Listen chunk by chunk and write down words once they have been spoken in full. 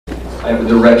I have a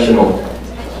directional.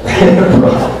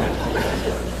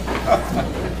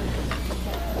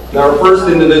 Now our first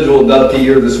individual inductee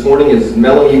here this morning is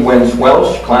Melanie Wentz,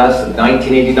 Welsh, class of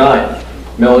 1989.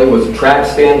 Melanie was a track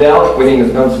standout, winning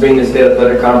the Pennsylvania State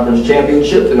Athletic Conference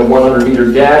Championship in the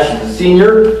 100-meter dash as a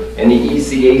senior, and the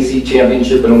ECAC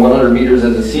Championship in the 100 meters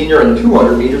as a senior and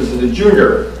 200 meters as a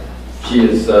junior. She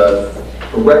is a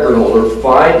record holder of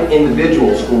 5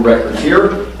 individual school records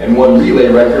here, and 1 relay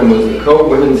record, and was the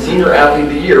Co-Women's Senior Athlete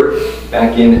of the Year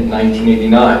back in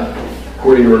 1989.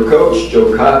 According to her coach,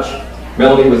 Joe Koch,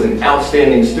 Melanie was an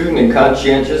outstanding student and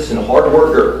conscientious and hard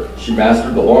worker. She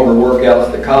mastered the longer workouts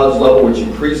at the college level, which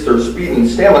increased her speed and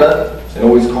stamina, and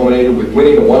always culminated with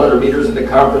winning the 100 meters at the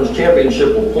conference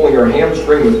championship while pulling her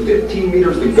hamstring with 15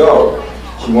 meters to go.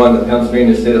 She won the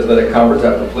Pennsylvania State Athletic Conference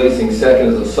after placing second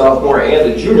as a sophomore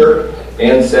and a junior,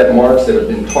 and set marks that have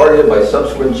been targeted by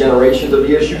subsequent generations of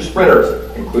ESU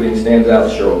sprinters, including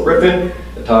standouts Cheryl Griffin,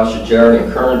 Natasha Jarrett,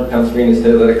 and current Pennsylvania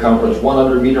State Athletic Conference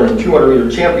 100-meter and 200-meter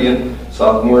champion,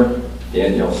 sophomore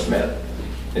Danielle Smith.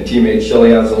 And teammate Shelly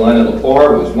Azalina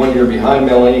Lepar was 1 year behind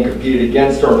Melanie and competed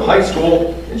against her in high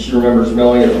school, and she remembers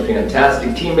Melanie as a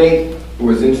fantastic teammate who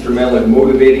was instrumental in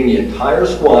motivating the entire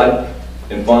squad,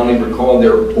 and fondly recalled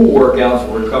their pool workouts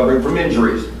for recovering from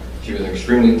injuries. She was an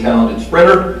extremely talented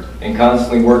sprinter and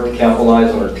constantly worked to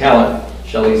capitalize on her talent.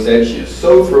 Shelly said she is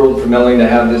so thrilled for Melanie to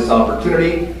have this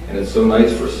opportunity, and it's so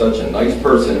nice for such a nice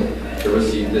person to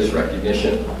receive this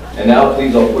recognition. And now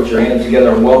please all put your hands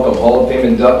together and welcome Hall of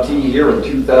Fame inductee here in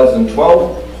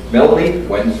 2012, Melanie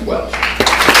Wentz Welsh.